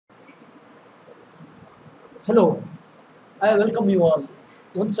Hello, I welcome you all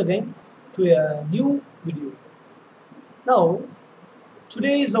once again to a new video. Now,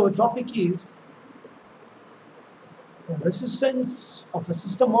 today's our topic is resistance of a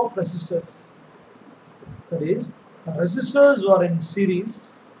system of resistors. That is, resistors are in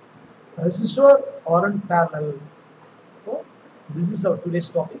series, resistor or in parallel. So, this is our today's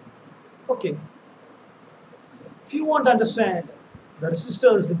topic. Okay, if you want to understand the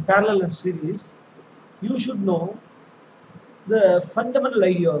resistors in parallel and series, you should know the fundamental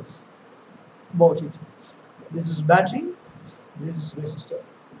ideas about it. This is battery, this is resistor.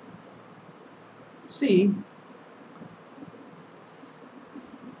 See,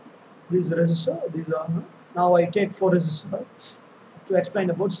 this is resistor, these are now I take 4 resistor to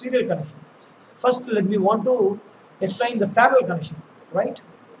explain about serial connection. First, let me want to explain the parallel connection, right?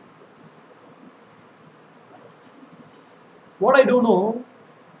 What I do know,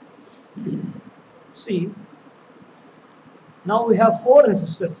 see, now we have 4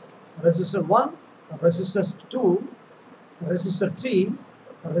 resistors: resistor 1, resistor 2, resistor 3,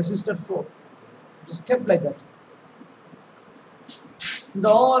 resistor 4. It is kept like that.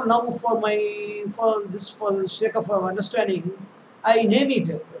 Now for the sake of our understanding, I name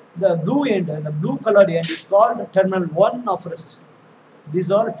it the blue end, the blue colored end is called terminal 1 of resistor.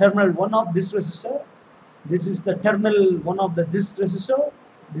 These are terminal 1 of this resistor. This is the terminal 1 of this resistor.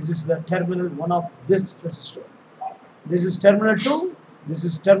 This is the terminal 1 of this resistor. This is terminal 2. This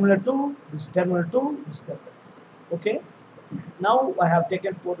is terminal 2. This is terminal 2. This is terminal 2. Okay. Now I have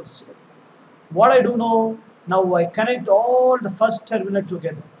taken 4 resistors. What I do know, now I connect all the first terminal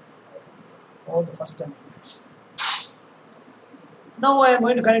together. All the first terminal. Now I am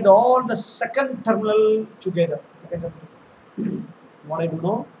going to connect all the second terminal together. What I do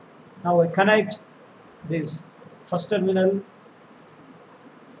know, now I connect this first terminal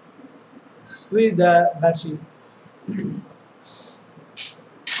with the battery.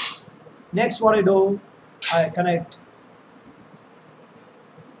 Next, what I do, I connect,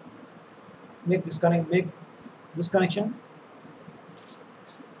 make this connection.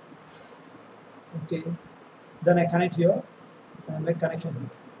 Okay, then I connect here and make connection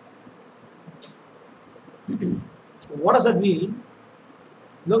here. What does that mean?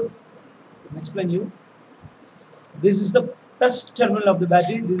 Look, let me explain you. This is the plus terminal of the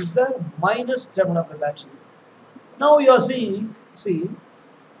battery. This is the minus terminal of the battery. Now you are seeing, see,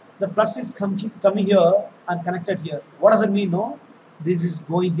 the plus is coming here and connected here. What does it mean? No, this is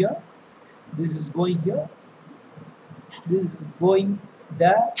going here. This is going here. This is going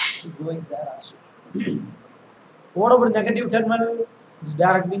there. This is going there also. What about negative terminal? Is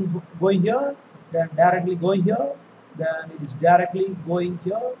directly going here, then directly going here, then it is directly going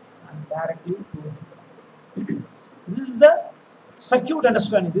here and directly going here. This is the circuit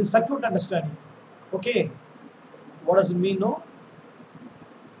understanding. This is circuit understanding. Okay. What does it mean? No.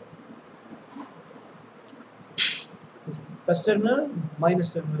 This plus terminal,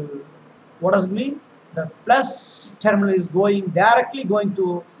 minus terminal. What does it mean? The plus terminal is directly going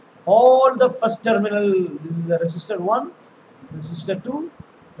to all the first terminal. This is the resistor 1, resistor 2,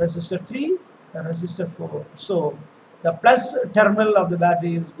 resistor 3, and resistor 4. So the plus terminal of the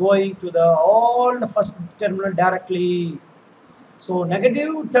battery is going to all the first terminal directly. So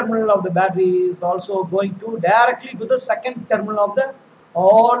negative terminal of the battery is also going directly to the second terminal of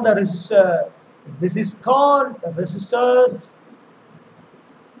all the resistor. This is called resistors.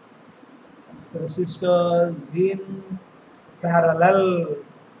 Resistors in parallel.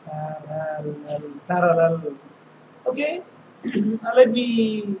 Okay. Let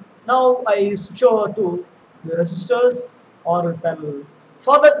me now I switch over to the resistors or parallel.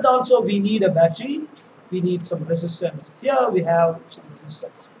 For that also we need a battery. We need some resistance. Here we have some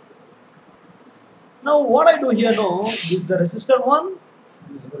resistance. Now what I do here now, this is the resistor 1,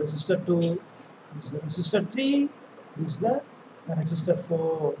 this is the resistor 2, this is the resistor 3, this is the resistor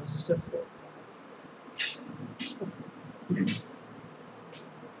 4,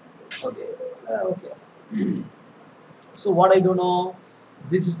 Okay. So what I do now,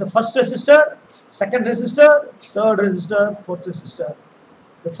 this is the first resistor, second resistor, third resistor, fourth resistor.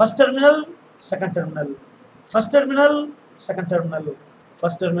 The first terminal, second terminal, first terminal, second terminal,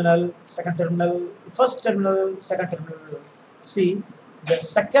 first terminal, second terminal, first terminal, second terminal. See, the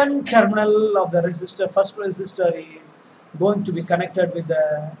second terminal of the resistor, first resistor is going to be connected with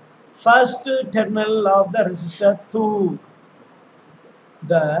the first terminal of the resistor 2.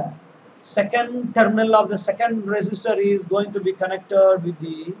 The second terminal of the second resistor is going to be connected with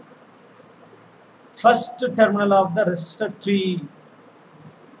the first terminal of the resistor 3.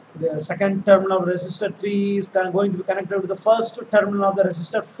 The second terminal of resistor 3 is going to be connected with the first terminal of the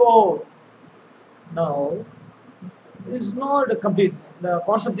resistor 4. Now this is not complete. The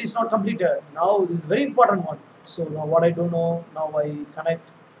concept is not completed. Now this is very important one. So now what I don't know, now I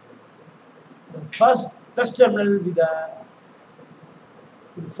connect the first plus terminal with the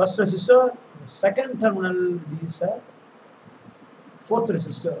first resistor, the second terminal is a fourth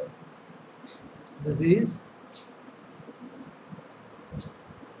resistor. This is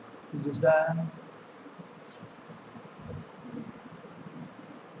the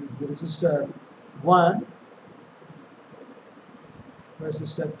resistor 1,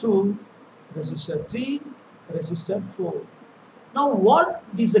 resistor 2, resistor 3, resistor 4. Now what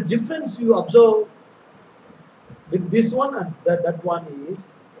is the difference you observe with this one and that one is,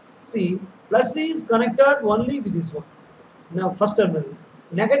 see, plus is connected only with this one. Now first terminal.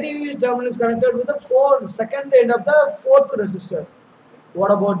 Negative terminal is connected with the second end of the fourth resistor.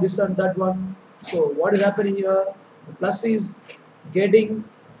 What about this and that one? So what is happening here? The plus is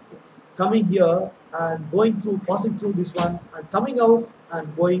coming here and going through, passing through this one and coming out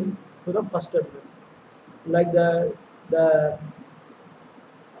and going to the first terminal. Like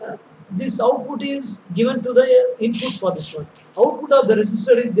this output is given to the input for this one. Output of the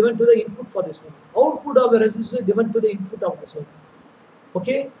resistor is given to the input for this one. Output of the resistor is given to the input of this one.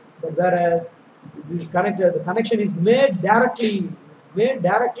 Okay, but whereas this connector, the connection is made directly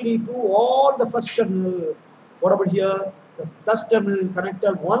to all the first terminal. What about here? The plus terminal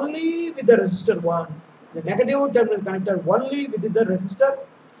connected only with the resistor 1. The negative terminal connected only with the resistor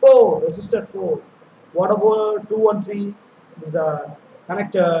 4. Resistor 4. What about 2 and 3? This is a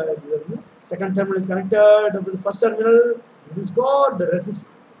connector. Second terminal is connected with the first terminal. This is called the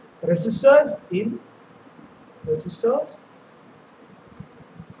resistors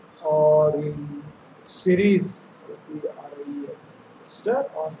or in series. Resistor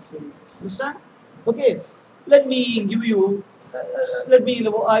or series. Understand? Okay. Let me give you.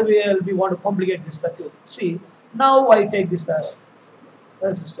 I will want to complicate this circuit. See, now I take this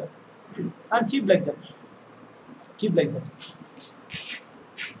resistor and keep like that. Keep like that.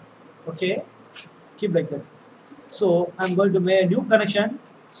 Okay. Keep like that. So I'm going to make a new connection.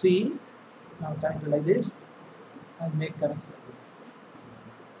 See, now connect it like this and make connection like this.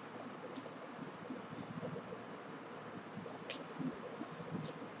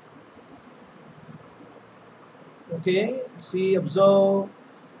 Okay, see, observe.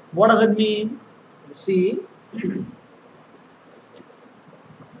 What does it mean? See,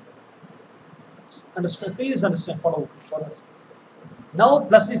 understand, please understand, follow. Now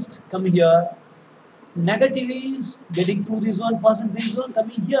plus is coming here, negative is getting through this one, passing this one,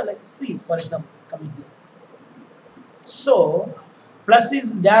 coming here, like C, for example, coming here. So, plus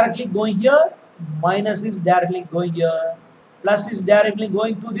is directly going here, minus is directly going here, plus is directly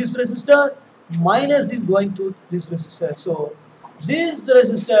going to this resistor, minus is going to this resistor. So this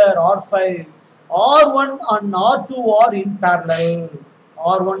resistor R5, R1 and R2 are in parallel.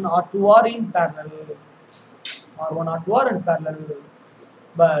 R1, R2 are in parallel. R1, R2 are in parallel.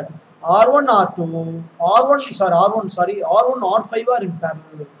 But R1, R2, R1, R5 are in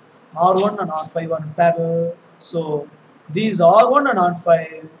parallel. R1 and R5 are in parallel. So these R1 and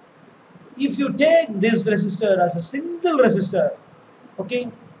R5, if you take this resistor as a single resistor, okay,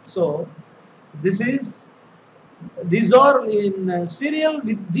 so these are in serial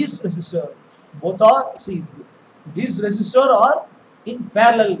with this resistor. Both are, see, these resistors are in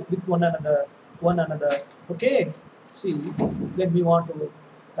parallel with one another. Okay, see, let me want to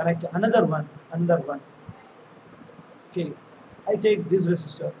connect another one. Okay, I take this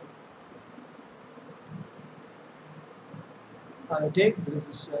resistor. I take this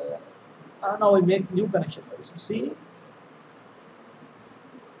resistor. Now I make new connection for this. See,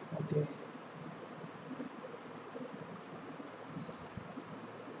 okay.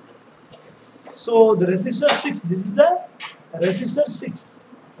 So the resistor 6, this is the resistor 6.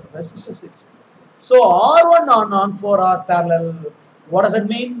 So R1 and R4 are parallel. What does that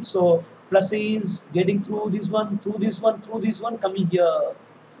mean? So plus is getting through this one, coming here.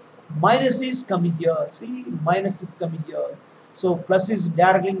 Minus is coming here. See, minus is coming here. So plus is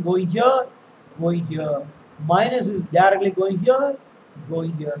directly going here. Minus is directly going here.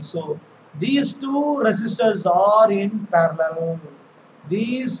 So these two resistors are in parallel.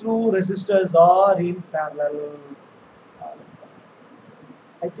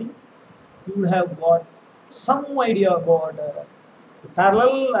 I think you have got some idea about the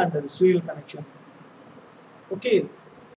parallel and the serial connection. Okay.